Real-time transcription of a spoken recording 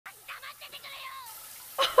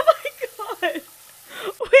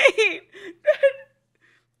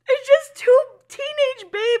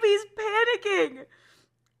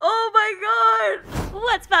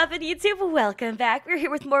happening, YouTube? Welcome back. We're here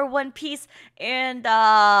with more One Piece, and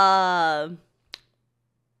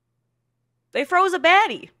they froze a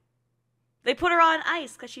baddie. They put her on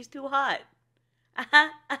ice because she's too hot.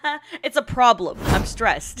 It's a problem. I'm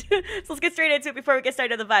stressed. So let's get straight into it. Before we get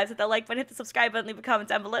started on the vibes, hit that like button, hit the subscribe button, leave a comment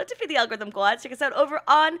down below to feed the algorithm gods. Check us out over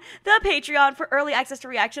on the Patreon for early access to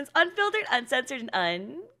reactions, unfiltered, uncensored, and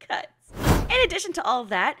uncut. In addition to all of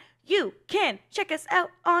that, you can check us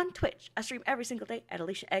out on Twitch. I stream every single day at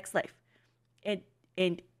Alicia X Life.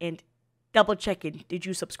 And double checking. Did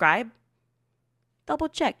you subscribe? Double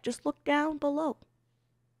check. Just look down below.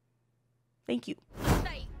 Thank you.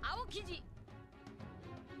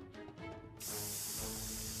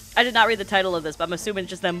 I did not read the title of this, but I'm assuming it's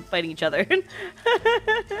just them fighting each other.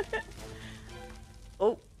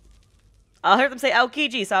 Oh. I heard them say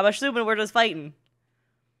Aokiji, so I'm assuming we're just fighting.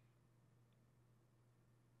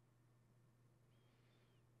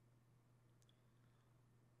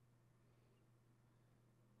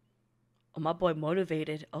 Oh, my boy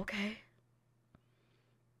motivated. Okay.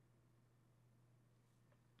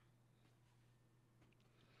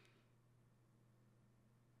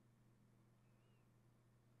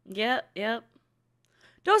 Yep, yep.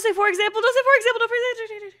 Don't say for example, don't say for example, don't for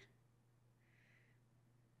example.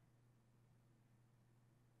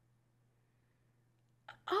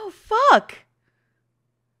 Oh, fuck.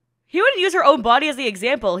 He wouldn't use her own body as the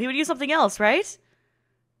example. He would use something else, right?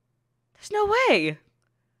 There's no way.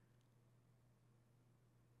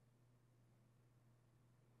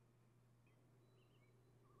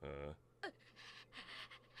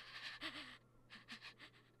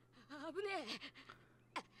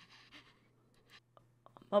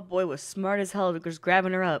 My boy was smart as hell, just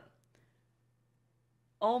grabbing her up.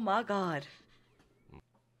 Oh my god.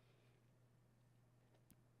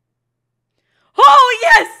 Oh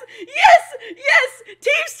yes! Yes! Yes!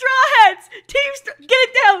 Team Straw Hats! Get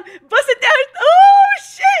it down! Bust it down! Oh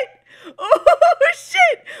shit! Oh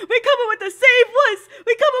shit! We coming with the save once!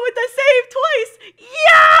 We coming with the save twice!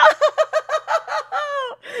 Yeah!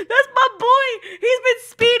 That's my boy! He's been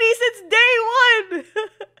speedy since day one!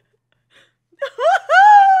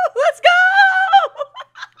 Let's go!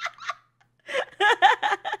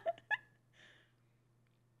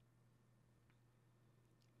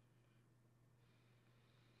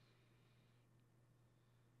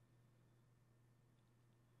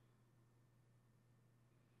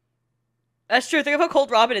 That's true. Think of how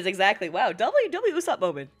cold Robin is. Exactly. Wow. W Usopp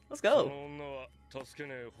moment. Let's go.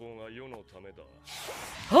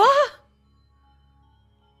 Huh?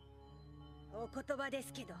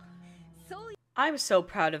 I'm so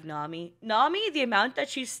proud of Nami. Nami, the amount that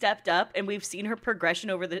she's stepped up and we've seen her progression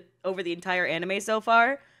over the entire anime so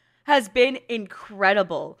far has been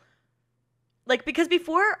incredible. Like, because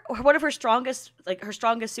before, one of her strongest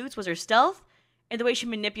suits was her stealth and the way she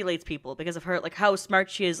manipulates people because of her, like, how smart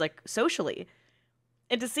she is, like, socially.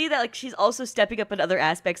 And to see that, like, she's also stepping up in other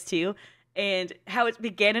aspects too, and how it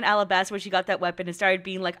began in Alabasta when she got that weapon and started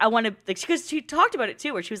being like, I want to, like, because she talked about it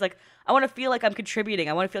too, where she was like, I want to feel like I'm contributing.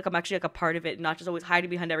 I want to feel like I'm actually, like, a part of it and not just always hiding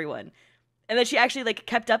behind everyone. And then she actually, like,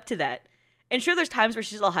 kept up to that. And sure, there's times where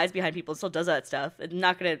she still hides behind people and still does that stuff. And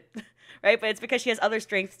not gonna, right? But it's because she has other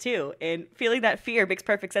strengths too. And feeling that fear makes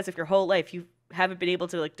perfect sense if your whole life you haven't been able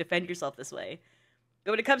to, like, defend yourself this way.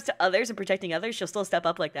 But when it comes to others and protecting others, she'll still step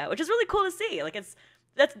up like that, which is really cool to see. Like,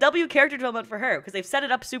 that's W character development for her, because they've set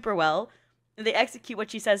it up super well, and they execute what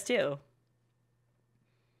she says too.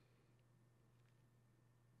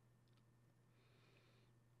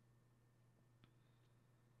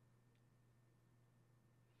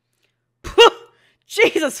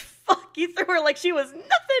 Jesus fuck, you threw her like she was nothing.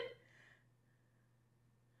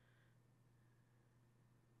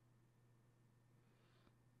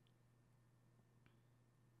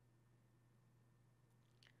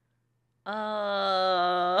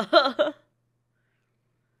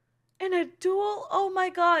 In a duel? Oh my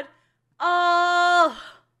god.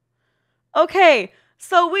 Okay,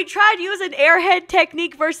 so we tried using airhead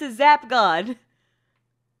technique versus Zap God.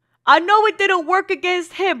 I know it didn't work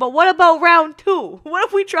against him, but what about round 2? What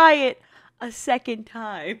if we try it a second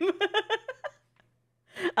time?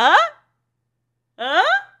 Huh? Huh?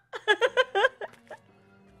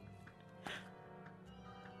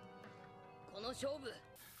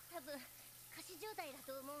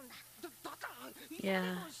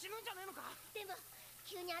 Yeah.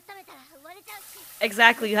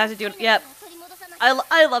 Exactly, you have to do it. Yep.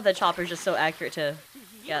 I love that Chopper's just so accurate to,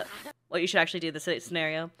 yeah, what you should actually do in this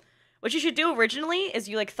scenario. What you should do originally is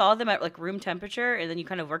you, like, thaw them at, like, room temperature, and then you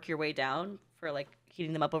kind of work your way down for, like,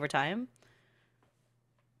 heating them up over time.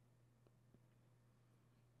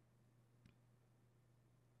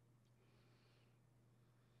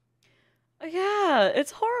 Yeah,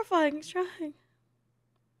 it's horrifying. He's trying.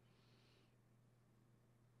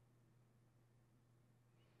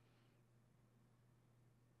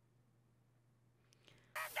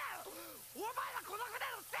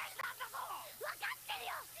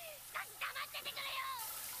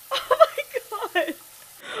 Oh my god.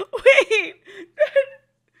 Wait.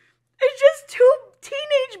 It's just two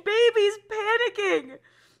teenage babies panicking.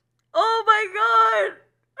 Oh my god.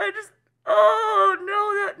 Oh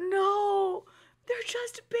no, no. They're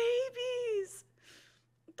just babies.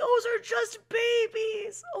 Those are just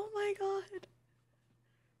babies. Oh my god.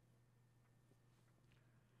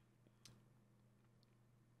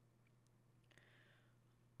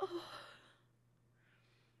 Oh.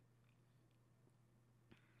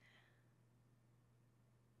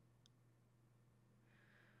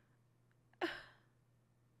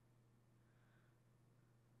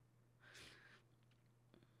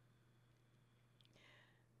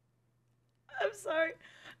 I'm sorry.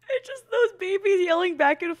 It just those babies yelling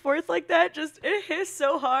back and forth like that, just it hits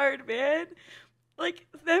so hard, man. Like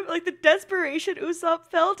them, like the desperation Usopp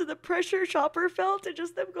felt and the pressure Chopper felt, and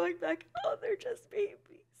just them going back. Oh, they're just babies.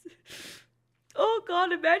 Oh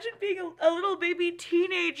god, imagine being a little baby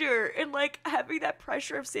teenager and like having that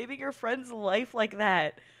pressure of saving your friend's life like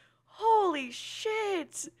that. Holy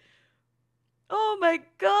shit. Oh my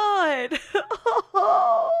god.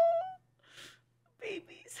 Oh, babies.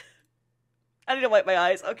 I need to wipe my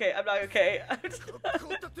eyes. Okay, I'm not okay.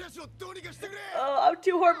 Oh, I'm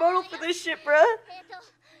too hormonal for this shit, bruh.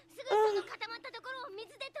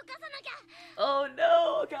 Oh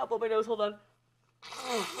no. Okay, I'll blow my nose. Hold on.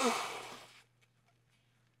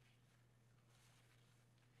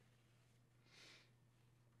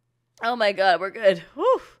 Oh my god, we're good.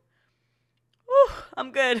 Whew. Whew,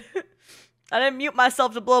 I'm good. I didn't mute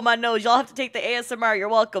myself to blow my nose. Y'all have to take the ASMR. You're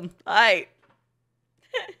welcome. Alright.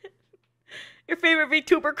 Your favorite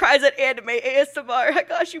VTuber cries at anime ASMR. I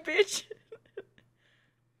got you, bitch.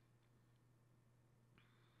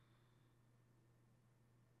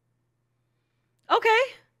 Okay.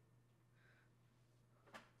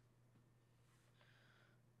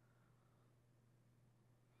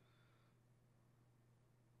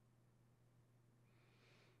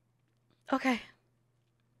 Okay.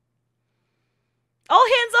 All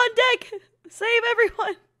hands on deck. Save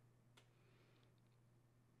everyone.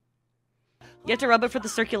 You have to rub it for the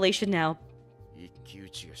circulation now.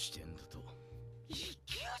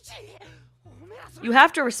 You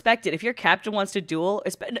have to respect it. If your captain wants to duel,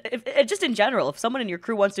 just in general, if someone in your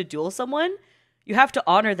crew wants to duel someone, you have to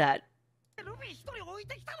honor that.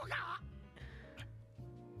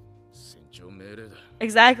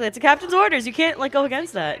 Exactly. It's a captain's orders. You can't, like, go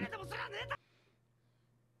against that.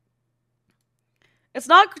 It's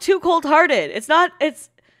not too cold-hearted. It's not, it's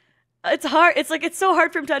hard. It's like, it's so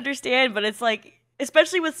hard for him to understand, but it's like,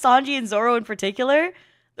 especially with Sanji and Zoro in particular,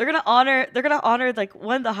 they're gonna honor, like,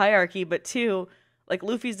 one, the hierarchy, but two, like,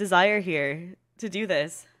 Luffy's desire here to do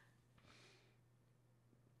this.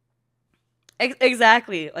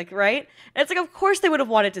 Exactly, like, right? And it's like, of course they would have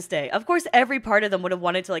wanted to stay. Of course every part of them would have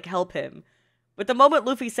wanted to, like, help him. But the moment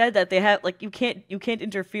Luffy said that, they have, like, you can't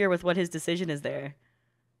interfere with what his decision is there.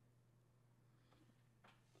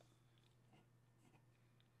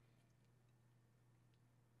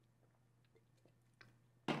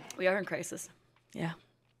 We are in crisis. Yeah.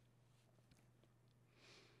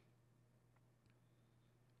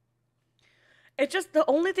 It's just the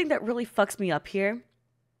only thing that really fucks me up here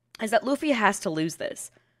is that Luffy has to lose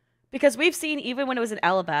this. Because we've seen, even when it was in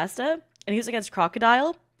Alabasta, and he was against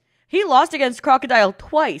Crocodile, he lost against Crocodile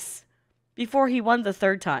twice before he won the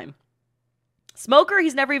third time. Smoker,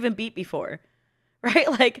 he's never even beat before. Right?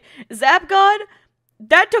 Like, Zapgod,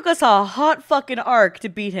 that took us a hot fucking arc to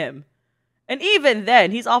beat him. And even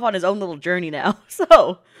then, he's off on his own little journey now. So,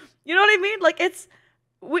 you know what I mean? Like, it's...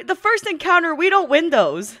 the first encounter, we don't win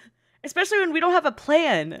those. Especially when we don't have a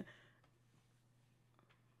plan.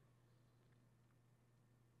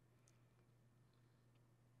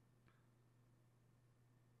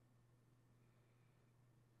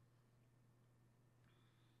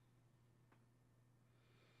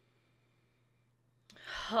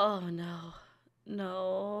 Oh, no.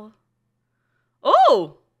 No.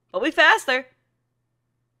 Oh! But we faster.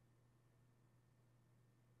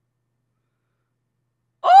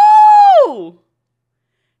 Oh!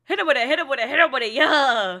 Hit him with it, hit him with it, hit him with it,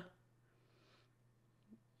 yeah!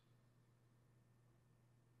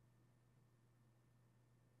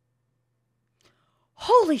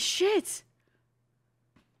 Holy shit!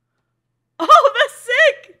 Oh, that's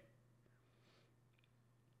sick!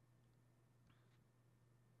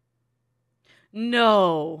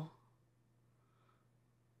 No.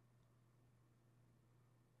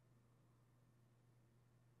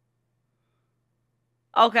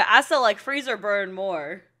 Okay, I still like freezer burn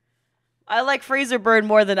more. I like freezer burn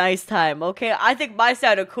more than ice time. Okay, I think my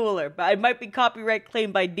sounded cooler, but it might be copyright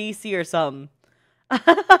claimed by DC or something.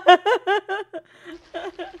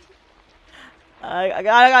 I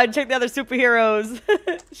gotta check the other superheroes.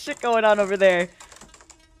 Shit going on over there.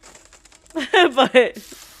 But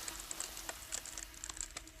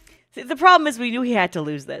see, the problem is we knew he had to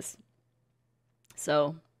lose this.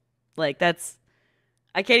 So, like, that's...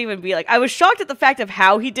 I can't even be like... I was shocked at the fact of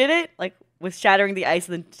how he did it. Like, with shattering the ice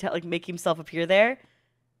and then, like, making himself appear there.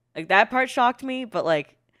 Like, that part shocked me. But,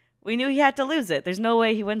 like, we knew he had to lose it. There's no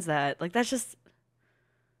way he wins that. Like, that's just...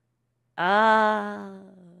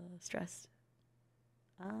 stressed.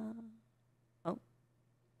 Oh.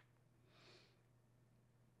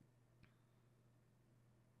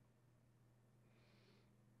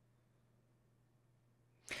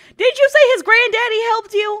 Did you say his granddaddy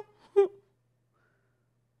helped you?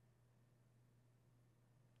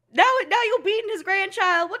 Now you're beating his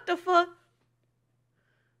grandchild. What the fuck?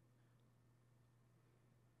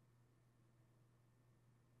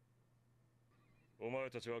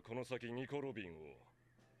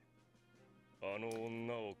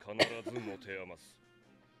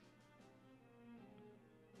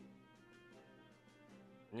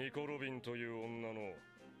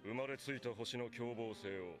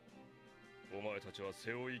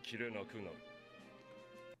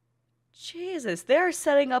 Jesus, they're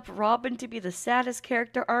setting up Robin to be the saddest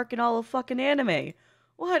character arc in all of fucking anime.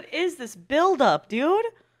 What is this build-up, dude?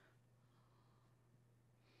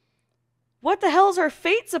 What the hell is her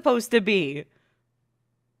fate supposed to be?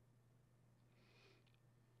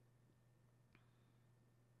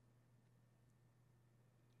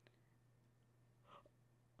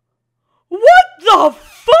 What the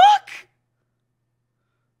fuck?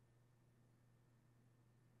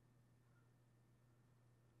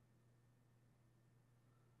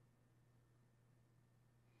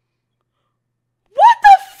 What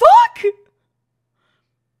the fuck?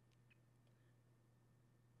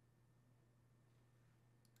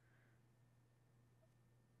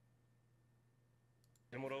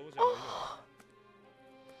 Oh.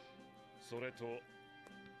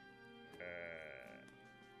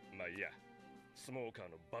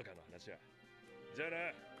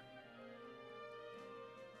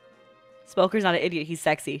 Smoker's not an idiot, he's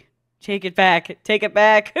sexy. Take it back. Take it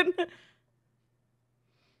back.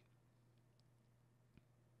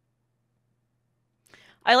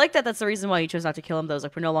 I like that that's the reason why you chose not to kill him, though.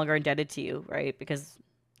 Like, we're no longer indebted to you, right? Because,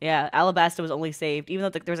 yeah, Alabasta was only saved. Even though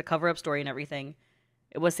there was a cover-up story and everything,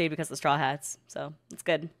 it was saved because of the Straw Hats. So, it's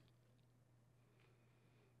good.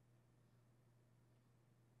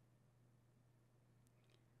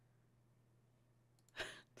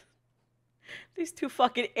 These two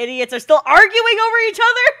fucking idiots are still arguing over each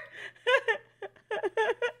other?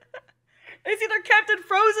 They see their captain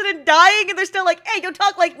frozen and dying, and they're still like, hey, don't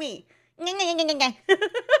talk like me.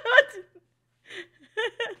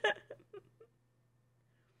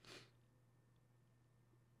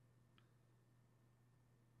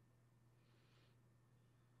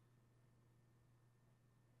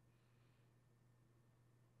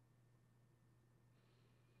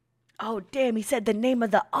 Oh, damn, he said the name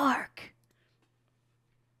of the arc.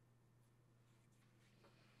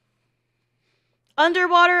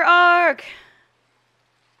 Underwater arc.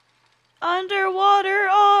 Underwater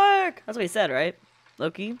arc. That's what he said, right?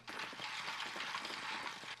 Loki.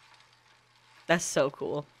 That's so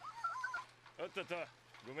cool.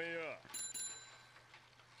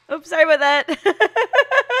 Oops, sorry about that. Dolphin's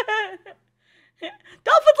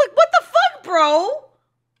like, what the fuck, bro?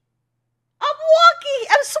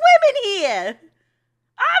 I'm swimming here.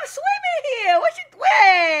 I'm swimming here. What you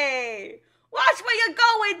way? Watch where you're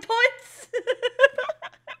going, toots.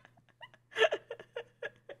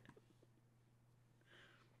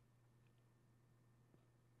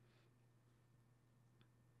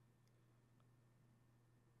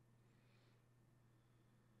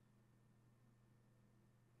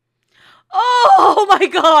 Oh my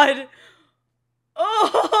god.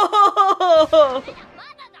 Oh. Oh.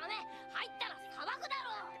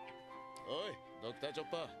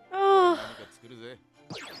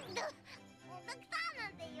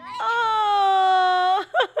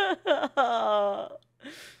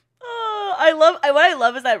 What I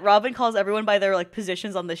love is that Robin calls everyone by their like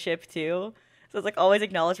positions on the ship too. So it's like always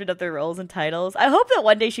acknowledgement of their roles and titles. I hope that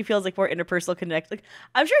one day she feels like more interpersonal connect. Like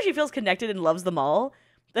I'm sure she feels connected and loves them all.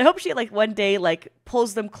 I hope she like one day like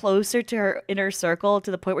pulls them closer to her inner circle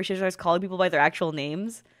to the point where she starts calling people by their actual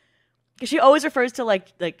names. Because she always refers to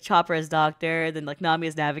like Chopper as doctor, then like Nami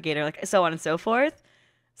as navigator, like so on and so forth.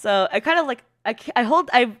 So I kind of like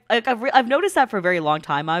I've noticed that for a very long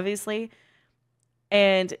time, obviously.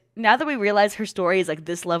 And now that we realize her story is like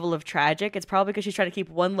this level of tragic, it's probably because she's trying to keep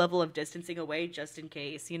one level of distancing away just in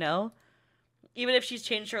case, you know? Even if she's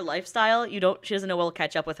changed her lifestyle, she doesn't know what will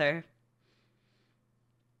catch up with her.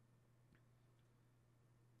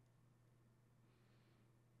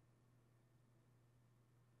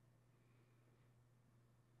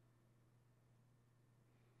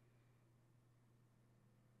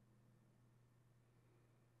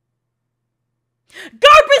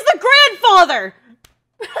 Garp is the grandfather!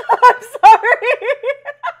 I'm sorry.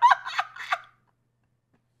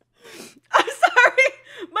 I'm sorry.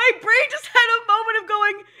 My brain just had a moment of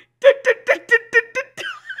going.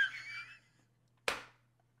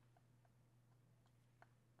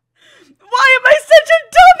 Why am I such a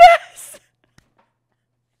dumbass?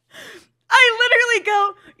 I literally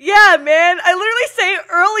go, yeah, man. I literally say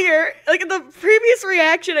earlier, like in the previous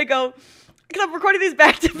reaction, I go, because I'm recording these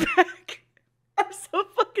back to back. I'm so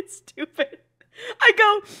fucking stupid. I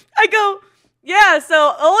go, yeah,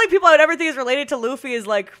 so the only people I would ever think is related to Luffy is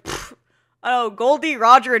like, I don't know, Goldie,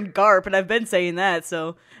 Roger, and Garp, and I've been saying that,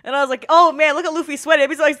 so. And I was like, oh man, look at Luffy sweating.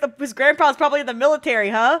 Maybe like his grandpa's probably in the military,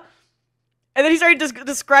 huh? And then he started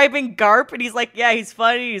describing Garp, and he's like, yeah, he's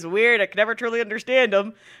funny, he's weird, I can never truly understand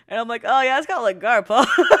him. And I'm like, oh yeah, it's kind of like Garp, huh?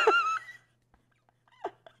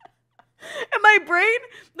 And my brain,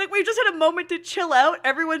 like, we just had a moment to chill out,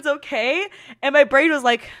 everyone's okay, and my brain was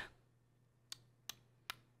like,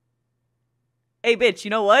 hey bitch, you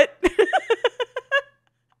know what?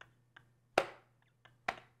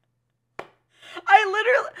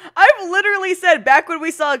 I've literally said back when we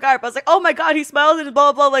saw Garp, I was like, oh my god, he smiles and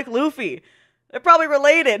blah blah blah like Luffy. They're probably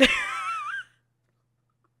related. I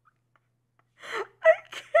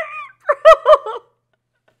can't,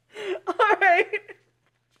 bro. Alright.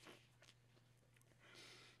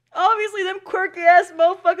 Obviously, them quirky ass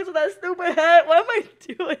motherfuckers with that stupid hat. What am I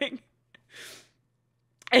doing?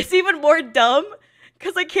 It's even more dumb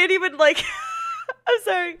because I can't even, like. I'm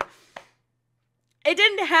sorry. It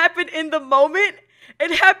didn't happen in the moment.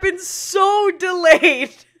 It happened so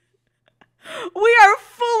delayed. We are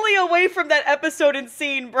fully away from that episode and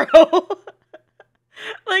scene, bro.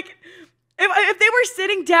 Like, if they were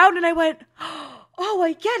sitting down and I went, oh,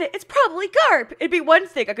 I get it. It's probably Garp. It'd be one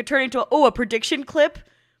thing. I could turn into a prediction clip.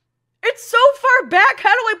 It's so far back. How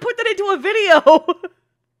do I put that into a video?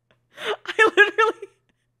 I literally.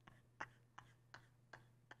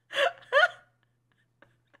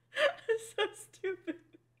 So stupid.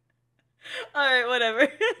 Alright, whatever.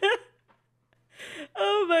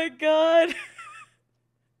 Oh my god.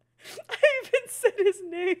 I even said his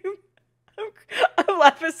name. I'm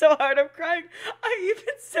laughing so hard, I'm crying. I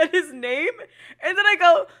even said his name, and then I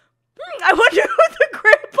go, I wonder who the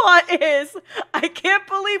grandpa is. I can't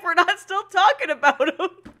believe we're not still talking about him.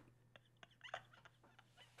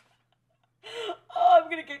 Oh, I'm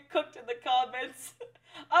gonna get cooked in the comments.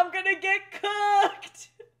 I'm gonna get cooked.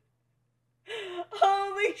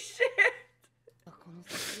 Holy shit.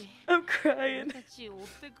 I'm crying.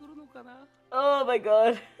 Oh my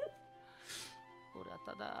god.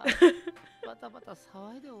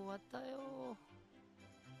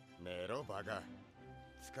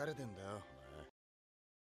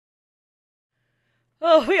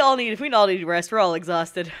 Oh, we all need rest. We're all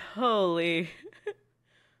exhausted. Holy.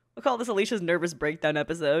 We'll call this Alicia's nervous breakdown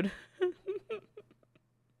episode.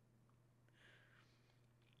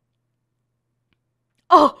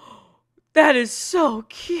 Oh, that is so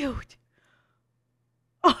cute.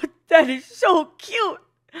 Oh, that is so cute.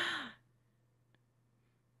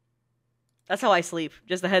 That's how I sleep.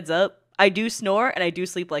 Just a heads up. I do snore and I do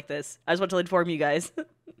sleep like this. I just want to inform you guys.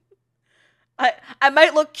 I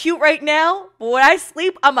might look cute right now, but when I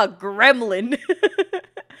sleep, I'm a gremlin.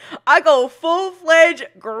 I go full-fledged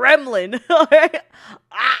gremlin. Alright?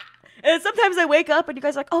 And sometimes I wake up and you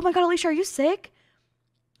guys are like, oh my god, Alicia, are you sick?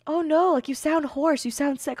 Oh no, like you sound hoarse, you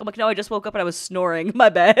sound sick. I'm like, no, I just woke up and I was snoring. My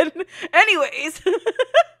bad. Anyways.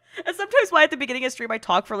 And sometimes why at the beginning of stream I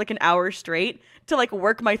talk for like an hour straight to like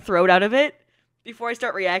work my throat out of it before I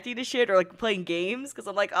start reacting to shit or like playing games because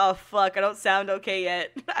I'm like, oh fuck, I don't sound okay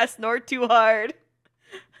yet. I snore too hard.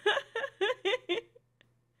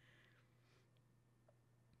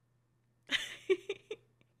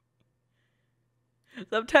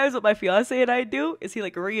 Sometimes what my fiance and I do is he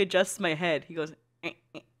like readjusts my head. He goes, eh,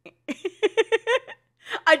 eh, eh.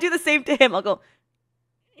 I do the same to him. I'll go,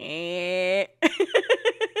 eh.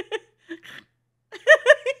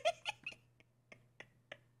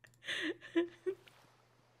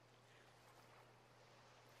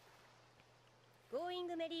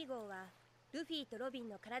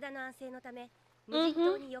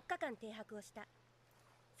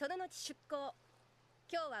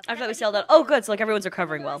 After that we sailed out. Oh good, so like everyone's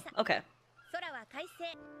recovering well. Okay.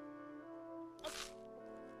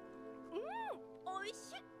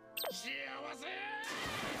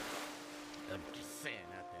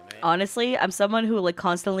 Honestly, I'm someone who like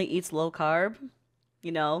constantly eats low carb,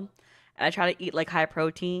 you know, and I try to eat like high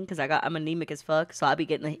protein because I'm anemic as fuck, so I'll be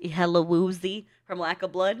getting hella woozy from lack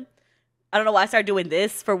of blood. I don't know why I started doing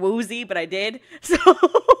this for woozy, but I did. So,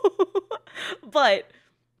 but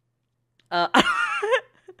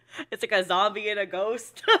it's like a zombie and a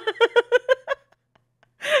ghost.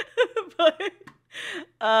 But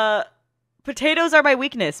potatoes are my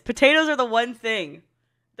weakness. Potatoes are the one thing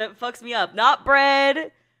that fucks me up. Not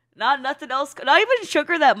bread, not nothing else. Not even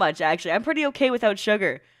sugar that much, actually. I'm pretty okay without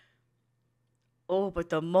sugar. Oh, but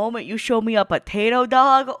the moment you show me a potato,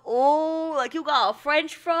 dog, oh, like you got a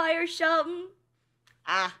French fry or something.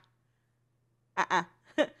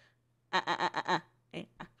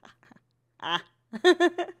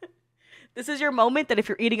 This is your moment that if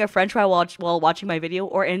you're eating a French fry while watching my video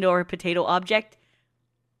or a potato object,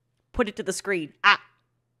 put it to the screen.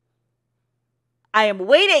 I am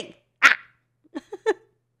waiting.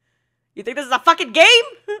 You think this is a fucking game?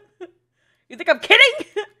 You think I'm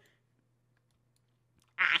kidding?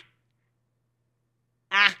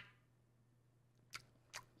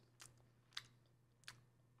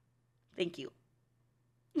 Thank you.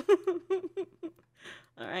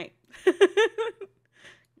 All right.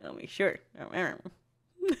 I'll make sure.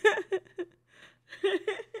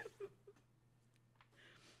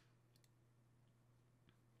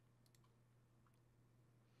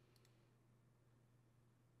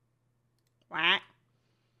 What?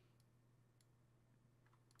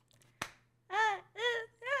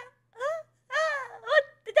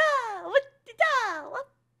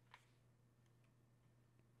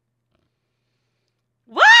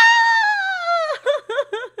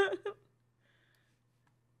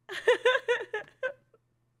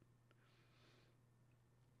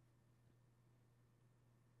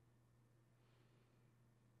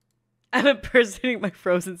 I'm impersonating my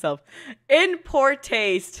frozen self. In poor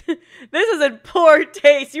taste. This is in poor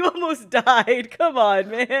taste. You almost died. Come on,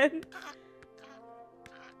 man.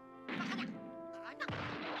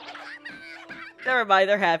 Never mind,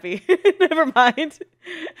 they're happy. Never mind.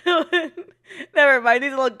 Never mind,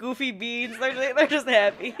 these little goofy beans. They're just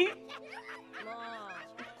happy.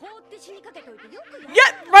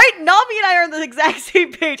 Yeah, right? Nami and I are on the exact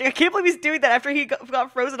same page. I can't believe he's doing that after he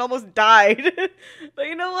got frozen and almost died. But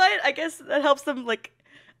you know what? I guess that helps them, like...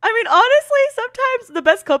 I mean, honestly, sometimes the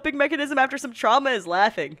best coping mechanism after some trauma is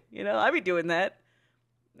laughing. You know, I be doing that.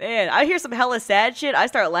 Man, I hear some hella sad shit. I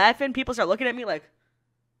start laughing. People start looking at me like...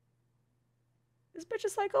 This bitch a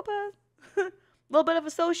psychopath? A little bit of a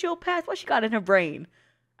sociopath? What she got in her brain?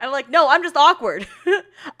 And I'm like, no, I'm just awkward.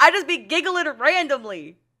 I just be giggling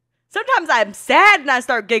randomly. Sometimes I'm sad and I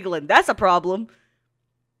start giggling. That's a problem.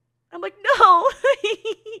 I'm like, no,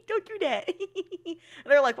 don't do that. And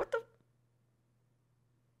they're like, what the?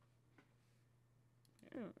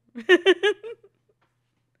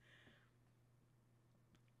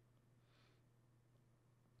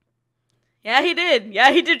 Yeah, he did.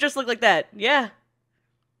 Yeah, he did just look like that. Yeah.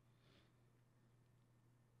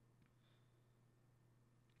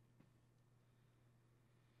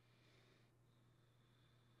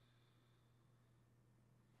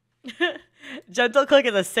 Gentle Click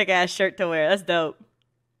is a sick ass shirt to wear. That's dope.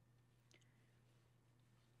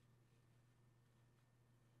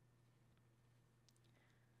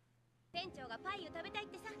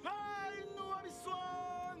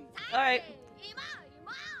 Alright.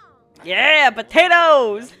 Yeah,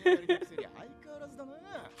 potatoes!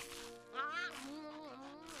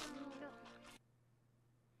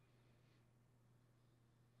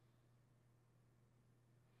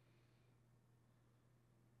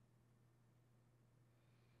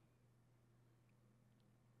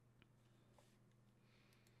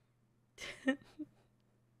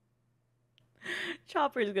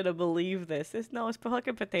 Chopper's gonna believe this. No, it's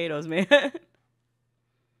fucking potatoes, man.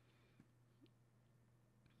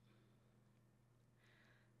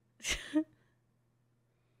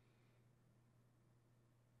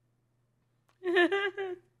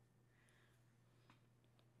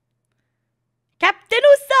 Captain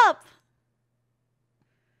Usopp!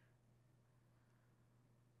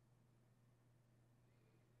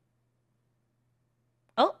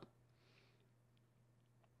 Oh.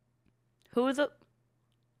 Who is it?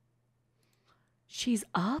 She's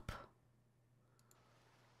up?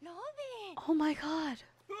 Oh my god.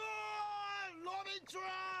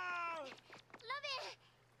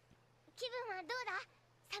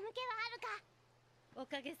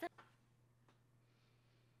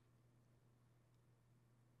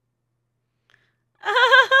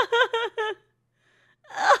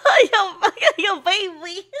 yo,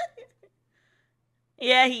 baby.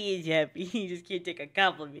 Yeah, he is happy. He just can't take a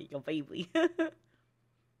compliment, yo, baby.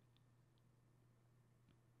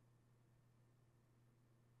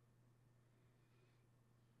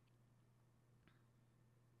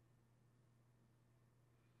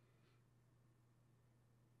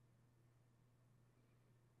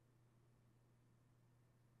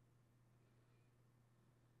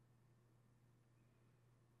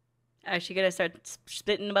 Is she gonna start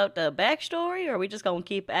spitting about the backstory, or are we just gonna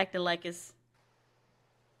keep acting like it's?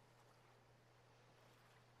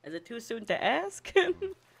 Is it too soon to ask?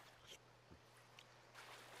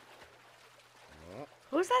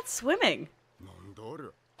 Who's that swimming?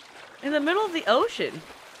 In the middle of the ocean.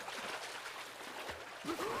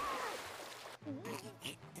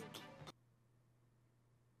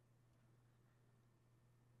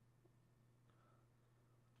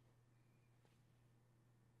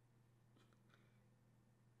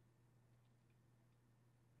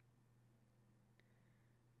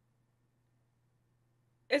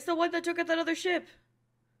 It's the one that took out that other ship.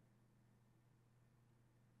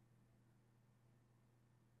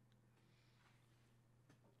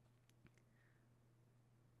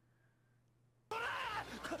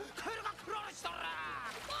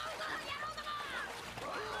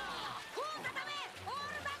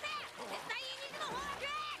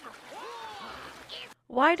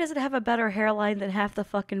 Why does it have a better hairline than half the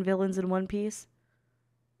fucking villains in One Piece?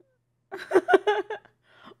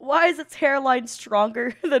 Why is its hairline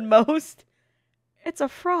stronger than most? It's a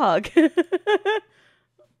frog.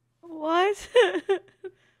 What?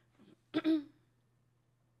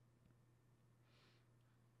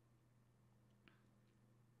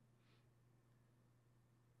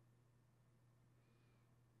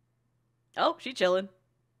 Oh, she chilling.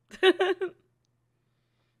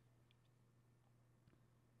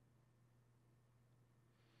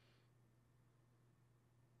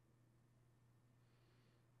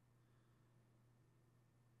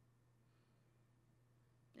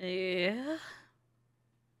 Yeah.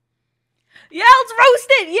 Yeah, let's roast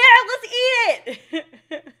it! Yeah, let's eat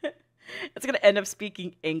it! It's gonna end up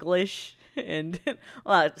speaking English and,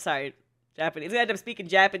 well, sorry, Japanese. It's gonna end up speaking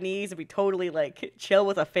Japanese and be totally, like, chill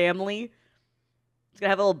with a family. It's gonna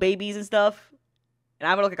have little babies and stuff. And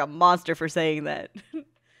I'm gonna look like a monster for saying that.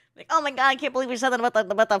 Like, oh my god, I can't believe you said that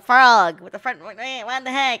about the frog. With the front, what the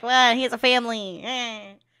heck? What? He has a family.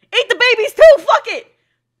 Eat the babies too, fuck it!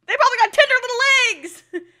 They probably got tender little legs!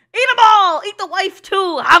 Eat them all! Eat the wife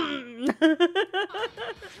too!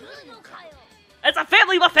 It's a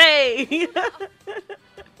family buffet!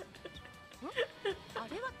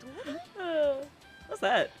 What's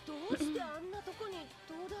that?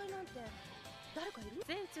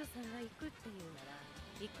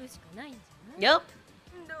 Yep.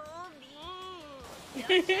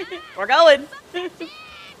 We're going!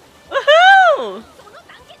 Woohoo!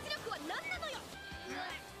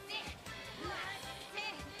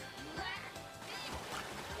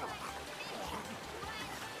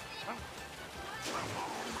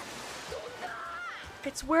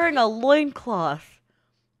 It's wearing a loincloth.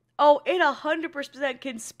 Oh, it 100%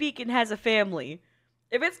 can speak and has a family.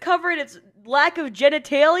 If it's covering its lack of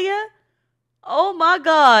genitalia, oh my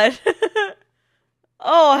god.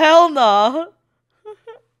 Oh, hell no.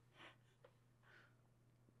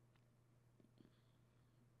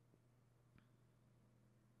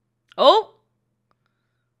 Oh.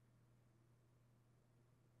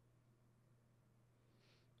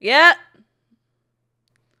 Yeah.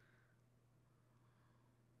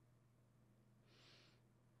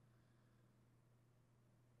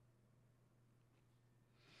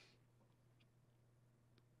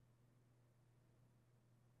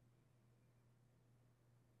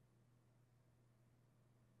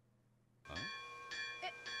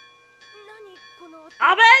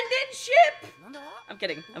 Abandoned ship! I'm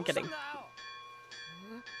kidding. I'm kidding.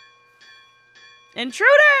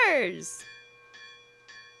 Intruders!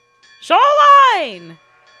 Shoreline!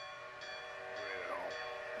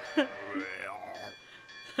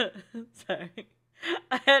 Sorry.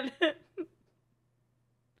 I had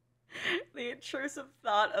the intrusive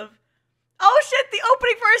thought of, oh shit, the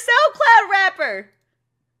opening for a SoundCloud rapper!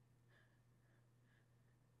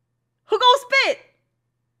 Who goes spit?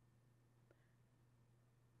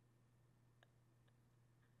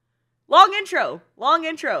 Long intro. Long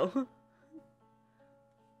intro.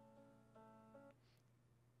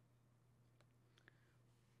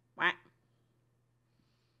 Wah.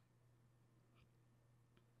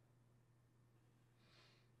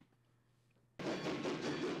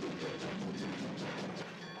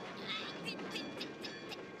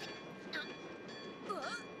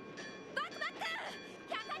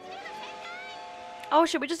 Oh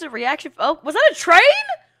shit, we just did a reaction. Oh, was that a train?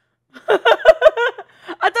 I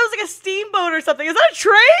thought it was like a steamboat or something. Is that a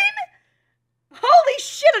train? Holy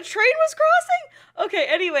shit, a train was crossing? Okay,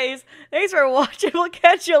 anyways, thanks for watching. We'll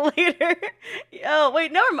catch you later. Oh,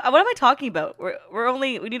 wait, no, what am I talking about?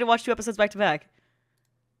 We need to watch 2 episodes back to back.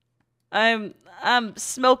 I'm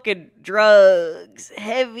smoking drugs.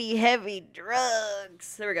 Heavy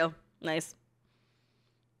drugs. There we go. Nice.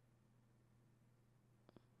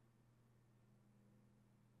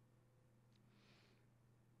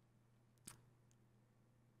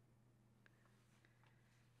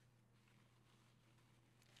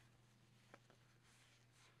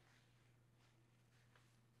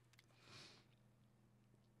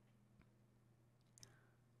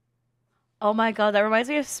 Oh my god, that reminds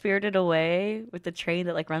me of Spirited Away with the train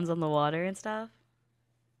that like runs on the water and stuff.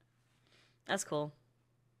 That's cool.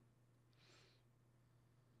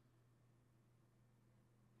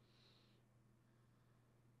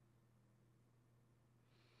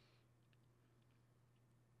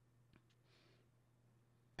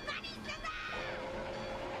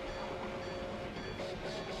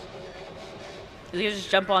 Did he just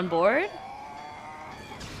jump on board?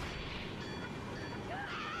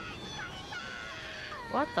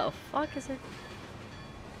 What the fuck is it?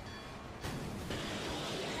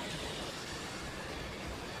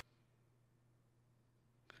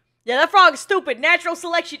 Yeah, that frog's stupid. Natural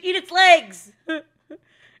selection. Eat its legs. Eat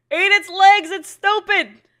its legs. It's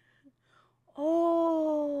stupid.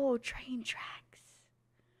 Oh, train tracks.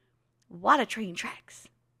 What a train tracks.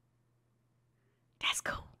 That's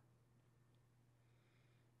cool.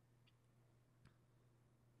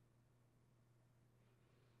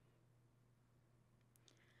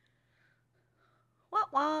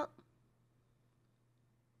 What?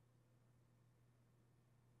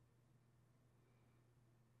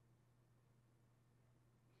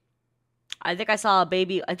 I think I saw a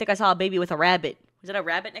baby. I think I saw a baby with a rabbit. Was it a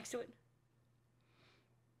rabbit next to it?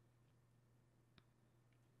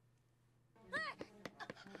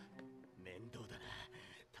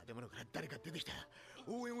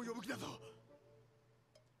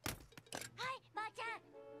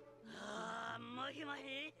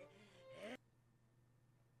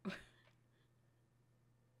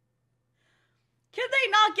 Can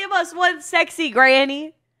they not give us one sexy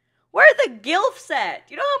granny? Where are the gilfs at?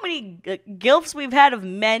 Do you know how many gilfs we've had of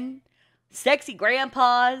men? Sexy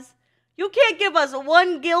grandpas? You can't give us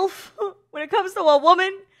one gilf when it comes to a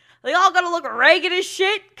woman? They all gotta look ragged as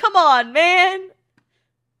shit? Come on, man.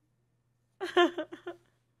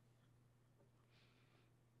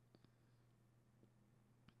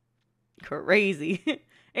 Crazy.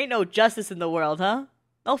 Ain't no justice in the world, huh?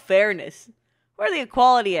 No fairness. Where's the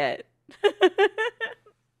equality at?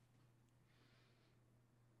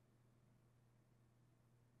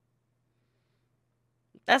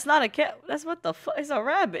 That's not a cat. That's what the fuck. It's a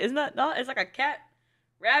rabbit. Isn't that not? It's like a cat.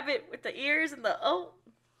 Rabbit with the ears and the oh.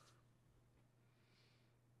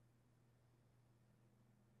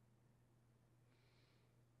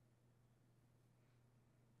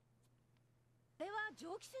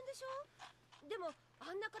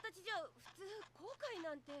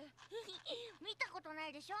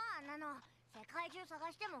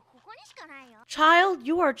 Child,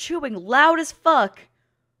 you are chewing loud as fuck.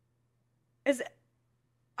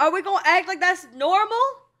 Are we gonna act like that's normal?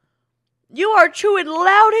 You are chewing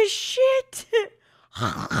loud as shit.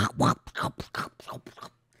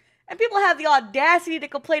 And people have the audacity to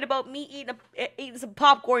complain about me eating some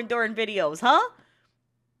popcorn during videos, huh?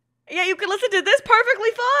 Yeah, you can listen to this perfectly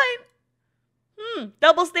fine.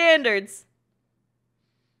 Double standards.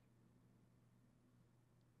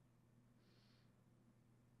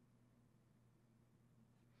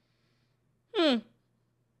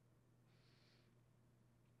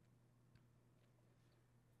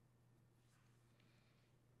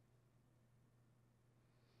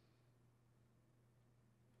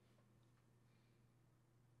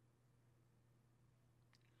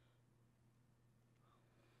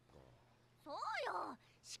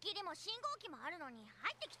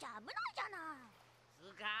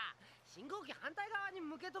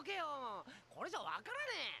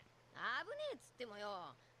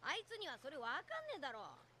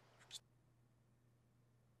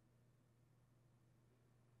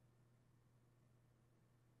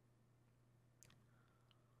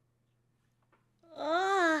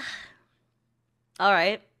 All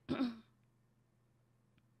right.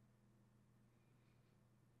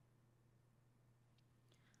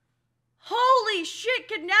 Holy shit,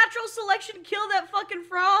 can natural selection kill that fucking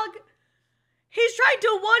frog? He's trying to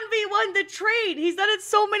 1v1 the train. He's done it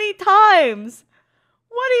so many times.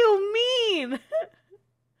 What do you mean?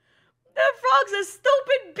 That frog's a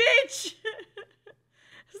stupid bitch.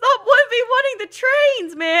 Stop 1v1ing the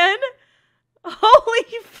trains, man.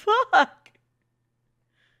 Holy fuck.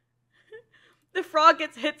 The frog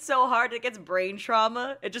gets hit so hard it gets brain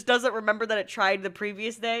trauma. It just doesn't remember that it tried the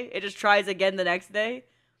previous day. It just tries again the next day.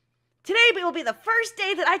 Today will be the first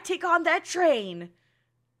day that I take on that train.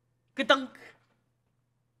 Gadunk.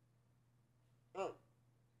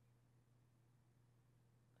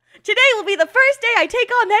 Today will be the first day I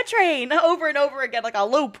take on that train. Over and over again like a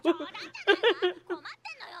loop.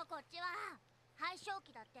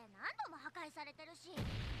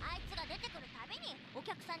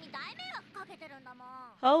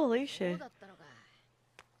 Holy shit.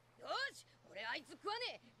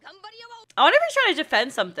 I wonder if he's trying to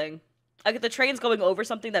defend something. Like if the train's going over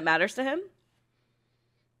something that matters to him.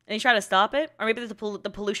 And he's trying to stop it. Or maybe there's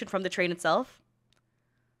the pollution from the train itself.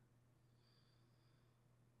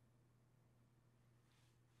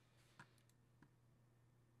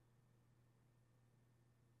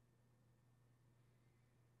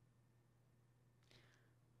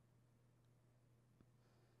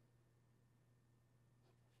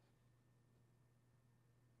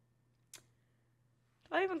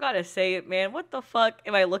 I even gotta say it, man. What the fuck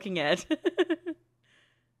am I looking at?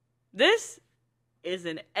 This is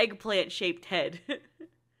an eggplant-shaped head.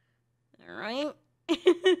 Alright?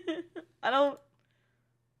 I don't...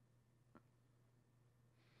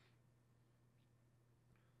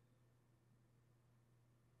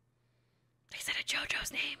 They said a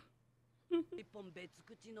JoJo's name.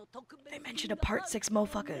 They mentioned a part 6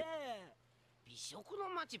 motherfucker.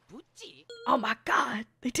 Oh my god,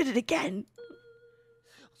 they did it again.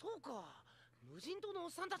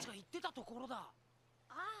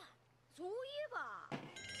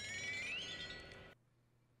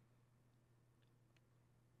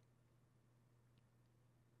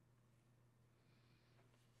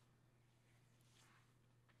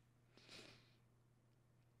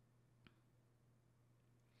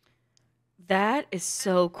 That is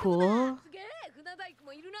so cool.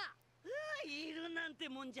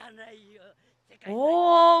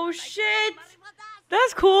 Oh shit!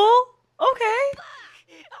 That's cool. Okay.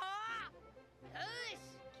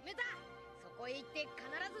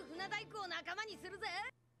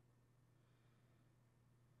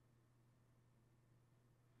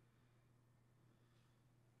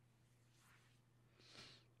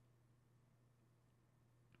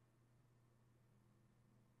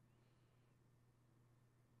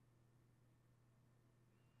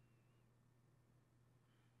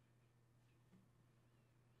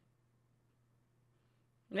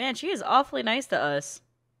 Man, she is awfully nice to us.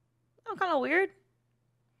 Oh, kind of weird.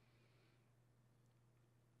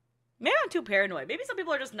 Maybe I'm too paranoid. Maybe some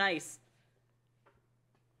people are just nice.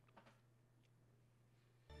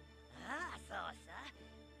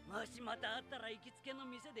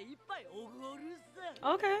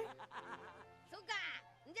 Okay.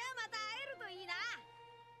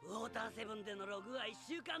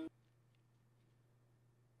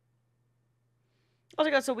 Oh,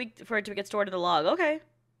 it got so weak for it to get stored in the log. Okay.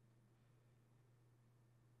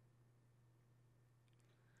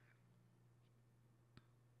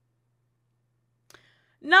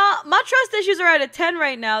 Nah, my trust issues are at a 10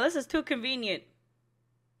 right now. This is too convenient.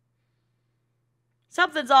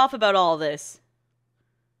 Something's off about all this.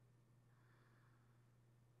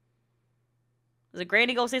 Is it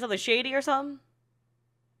Granny go say something shady or something?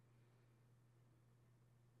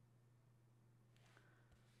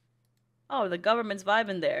 Oh, the government's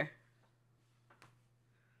vibing there.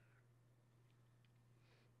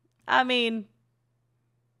 I mean,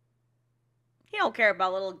 he don't care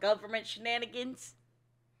about little government shenanigans.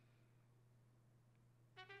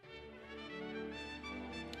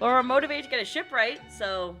 Or we're motivated to get a ship right,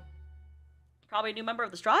 so probably a new member of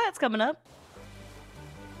the Straw Hats coming up.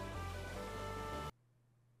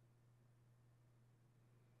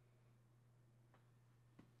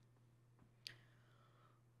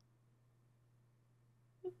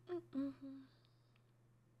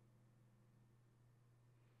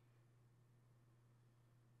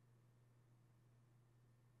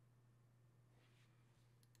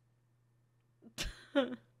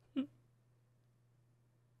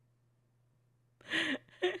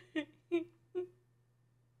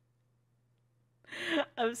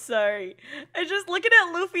 I'm sorry. I just looking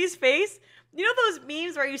at Luffy's face. You know those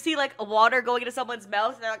memes where you see like water going into someone's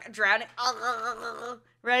mouth and they're like drowning,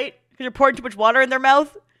 right? Because you're pouring too much water in their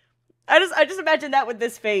mouth. I just imagine that with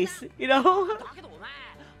this face, you know?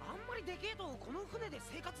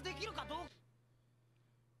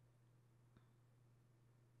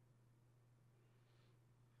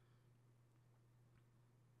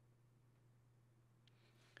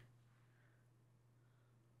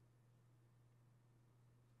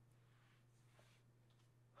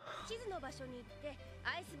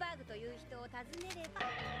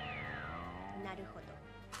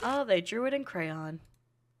 Oh, they drew it in crayon.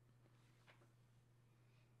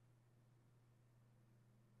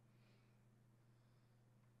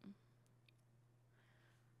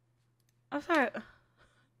 I'm sorry.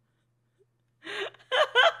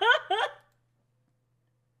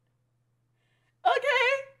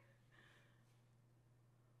 Okay.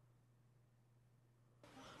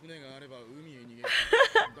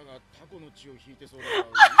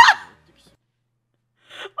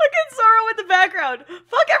 Look at Zoro in the background.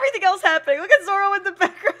 Fuck everything else happening. Look at Zoro in the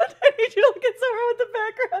background. I need you to look at Zoro in the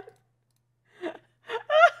background.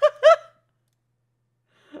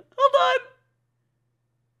 Hold on.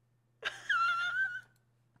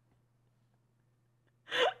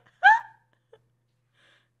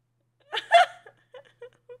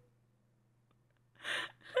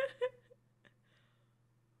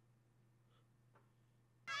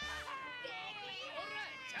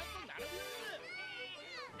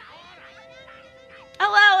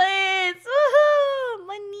 Allowance! Woohoo!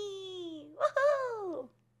 Money! Woohoo!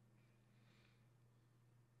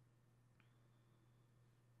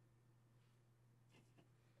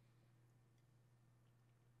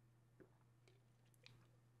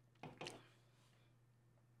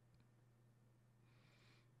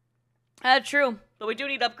 True, but we do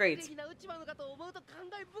need upgrades.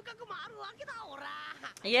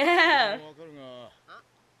 Yeah.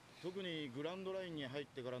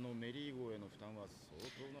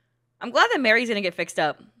 I'm glad that Mary's gonna get fixed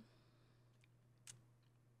up.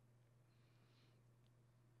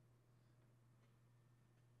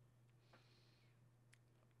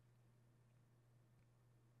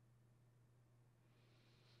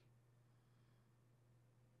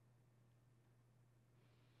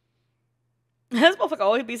 This motherfucker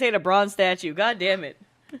always be saying a bronze statue. God damn it.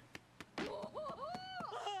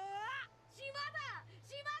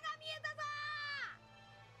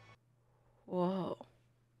 Whoa.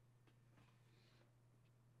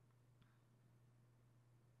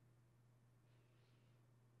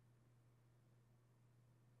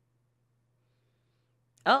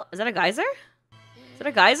 Oh, is that a geyser? Is that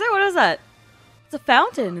a geyser? What is that? It's a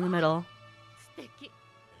fountain in the middle.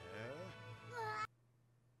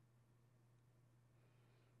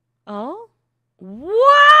 Oh?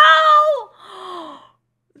 Wow!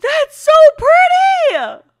 That's so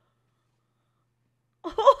pretty!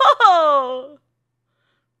 Whoa!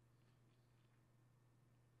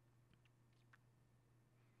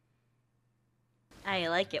 I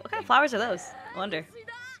like it. What kind of flowers are those? I wonder.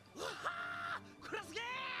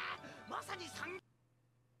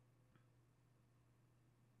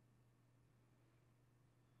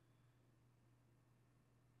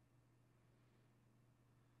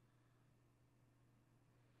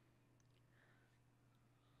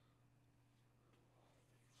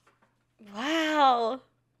 Wow.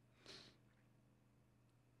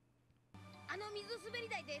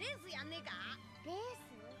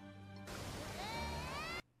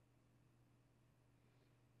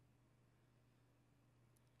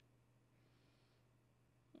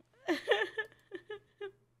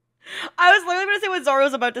 I was literally going to say what Zoro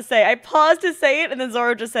was about to say. I paused to say it, and then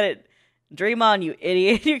Zoro just said it. Dream on, you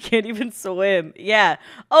idiot. You can't even swim. Yeah.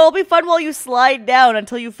 Oh, it'll be fun while you slide down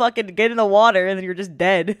until you fucking get in the water, and then you're just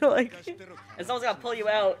dead. Like, and someone's gonna pull you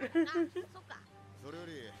out.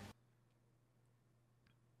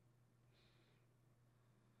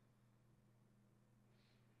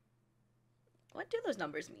 What do those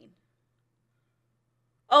numbers mean?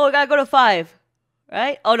 Oh, we gotta go to 5.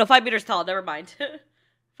 Right? Oh, no, 5 meters tall. Never mind.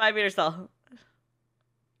 5 meters tall.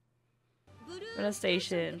 Blue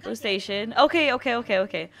station. Blue station. Okay. I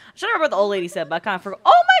should remember what the old lady said, but I kind of forgot.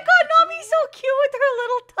 Oh my god, Nami's so cute with her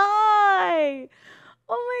little tie.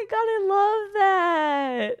 Oh my god, I love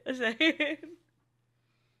that.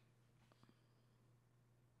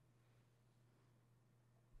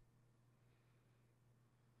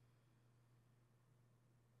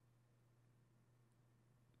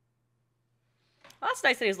 Well, that's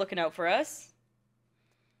nice that he's looking out for us.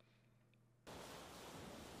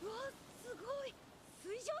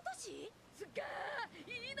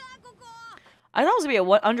 I thought it was gonna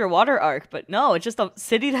be a underwater arc, but no, it's just a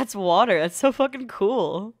city that's water. That's so fucking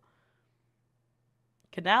cool.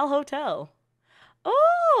 Canal Hotel.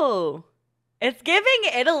 Oh, it's giving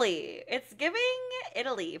Italy. It's giving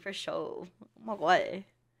Italy for sure. Oh my god.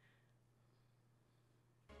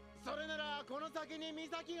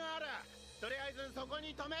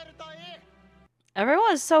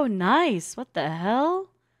 Everyone's so nice. What the hell?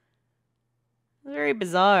 Very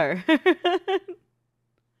bizarre.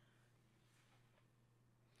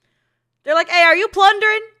 They're like, hey, are you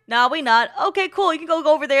plundering? Nah, we not. Okay, cool. You can go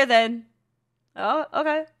over there then. Oh,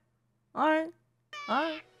 okay. Alright.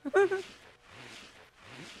 Alright.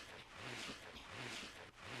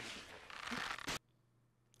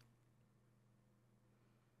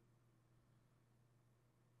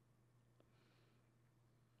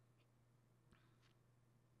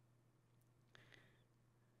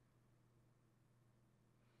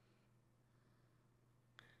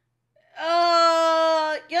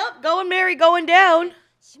 Yep, going Mary, going down.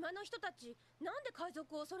 島の人たち、なんで海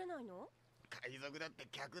賊を恐れないの？海賊だって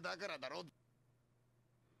客だからだろ。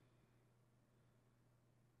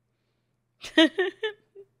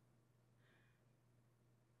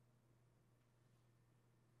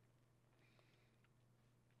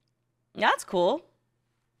That's cool.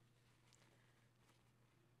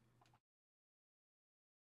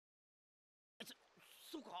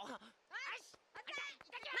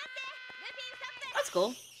 That's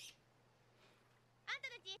cool.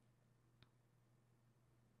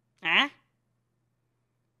 Huh?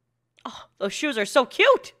 Oh, those shoes are so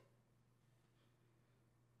cute.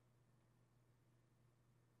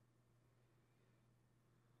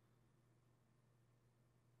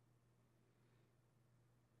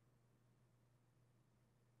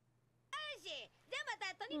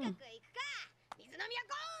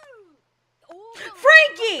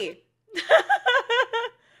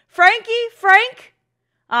 Frankie! Frank?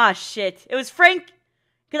 Ah, shit. It was Frank.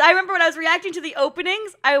 Because I remember when I was reacting to the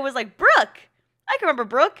openings, I was like, Brooke. I can remember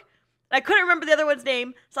Brooke. And I couldn't remember the other one's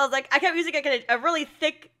name. So I was like, I kept using like a really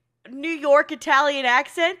thick New York Italian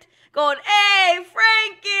accent. Going, hey,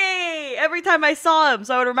 Frankie! Every time I saw him,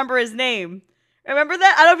 so I would remember his name. Remember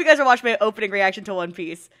that? I don't know if you guys are watching my opening reaction to One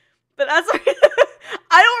Piece. But that's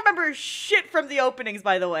I don't remember shit from the openings,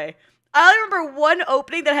 by the way. I only remember one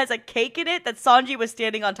opening that has a cake in it that Sanji was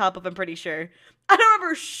standing on top of, I'm pretty sure. I don't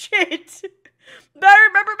remember shit. But I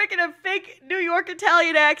remember making a fake New York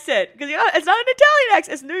Italian accent. Because you know, it's not an Italian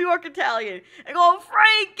accent, it's New York Italian. And going,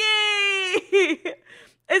 Frankie!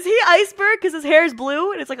 Is he Iceberg because his hair is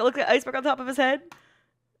blue and it's like it looks like iceberg on top of his head?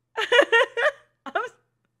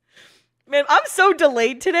 Man, I'm so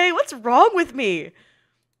delayed today. What's wrong with me?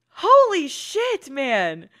 Holy shit,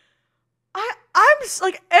 man. I'm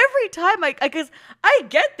like every time because I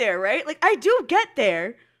get there, right? Like I do get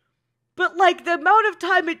there. But like the amount of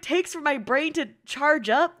time it takes for my brain to charge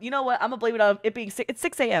up, you know what? I'm gonna blame it on it being it's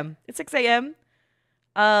 6 a.m. It's 6 a.m.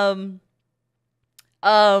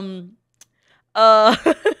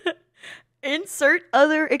 Insert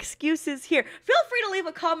other excuses here. Feel free to leave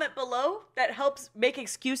a comment below that helps make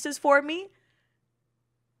excuses for me.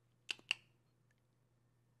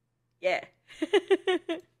 Yeah.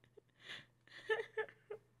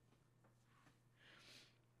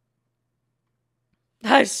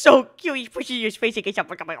 That's so cute. He's pushing his face against up.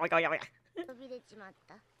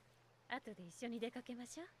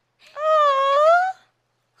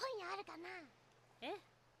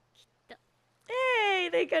 Hey,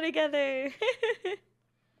 they go together.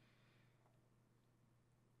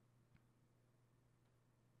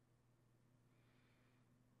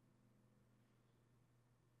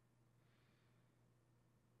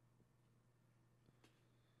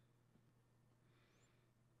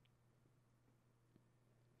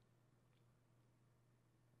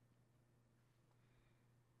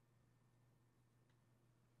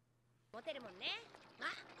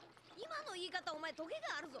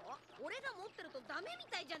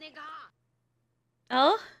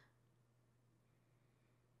 Oh?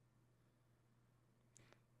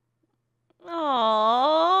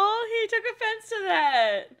 Oh, he took offense to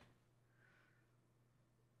that.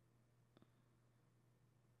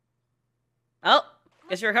 Oh,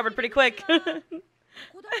 guess you recovered pretty quick.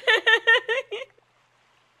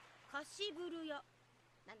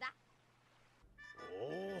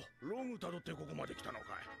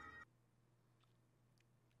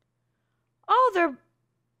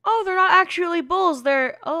 they're not actually bulls.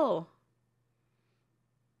 They're oh.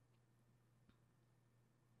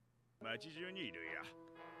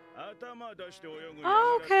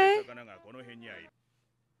 Okay.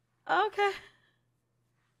 Okay.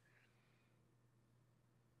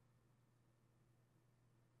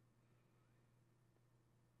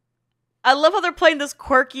 I love how they're playing this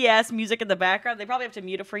quirky ass music in the background. They probably have to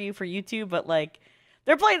mute it for you for YouTube, but like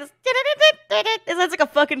they're playing this. It sounds like a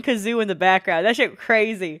fucking kazoo in the background. That shit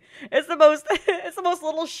crazy. It's the most it's the most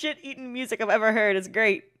little shit eating music I've ever heard. It's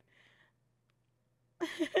great.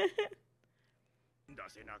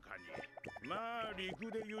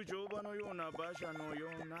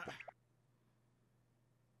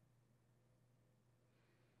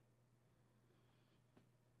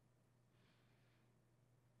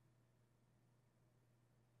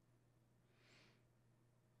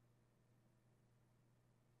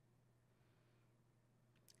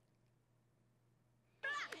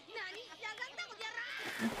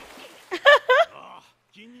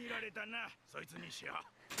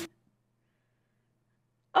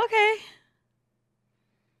 Okay.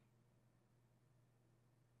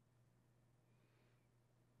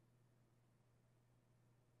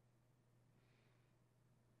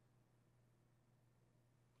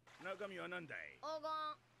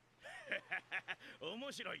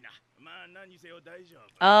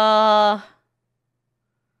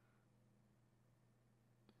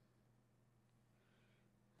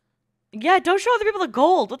 Yeah, don't show other people the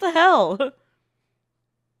gold. What the hell?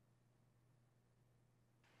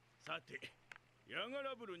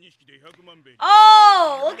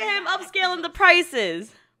 Oh, look at him upscaling the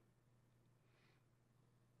prices.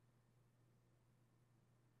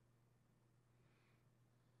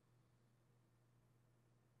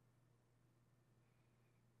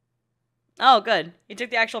 Oh, good. He took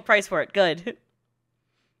the actual price for it. Good.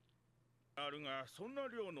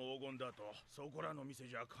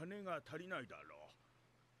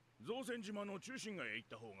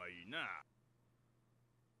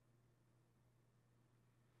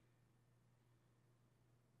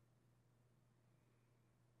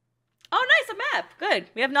 Oh, nice, a map. Good.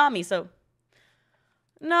 We have Nami, so...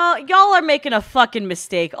 No, y'all are making a fucking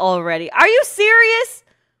mistake already. Are you serious?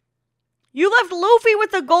 You left Luffy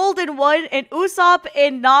with the gold in one and Usopp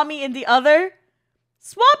and Nami in the other?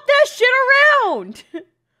 Swap that shit around!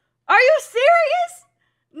 Are you serious?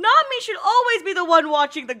 Nami should always be the one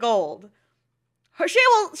watching the gold. She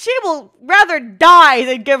will rather die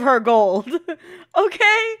than give her gold.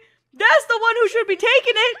 Okay? That's the one who should be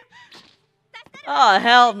taking it. Oh,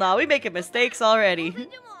 hell no. We making mistakes already.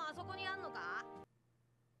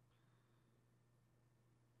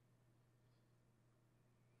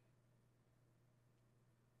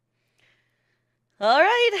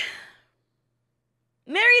 Alright.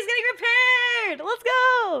 Mary's getting repaired! Let's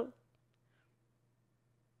go!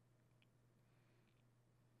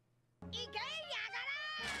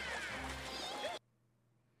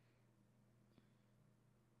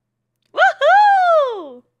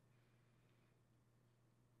 Woohoo!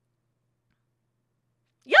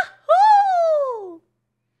 Yahoo!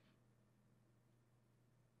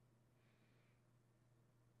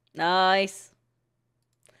 Nice.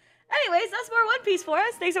 Anyways, that's more One Piece for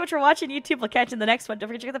us. Thanks so much for watching, YouTube. We'll catch you in the next one. Don't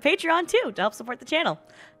forget to check out the Patreon, too, to help support the channel.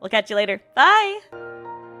 We'll catch you later. Bye!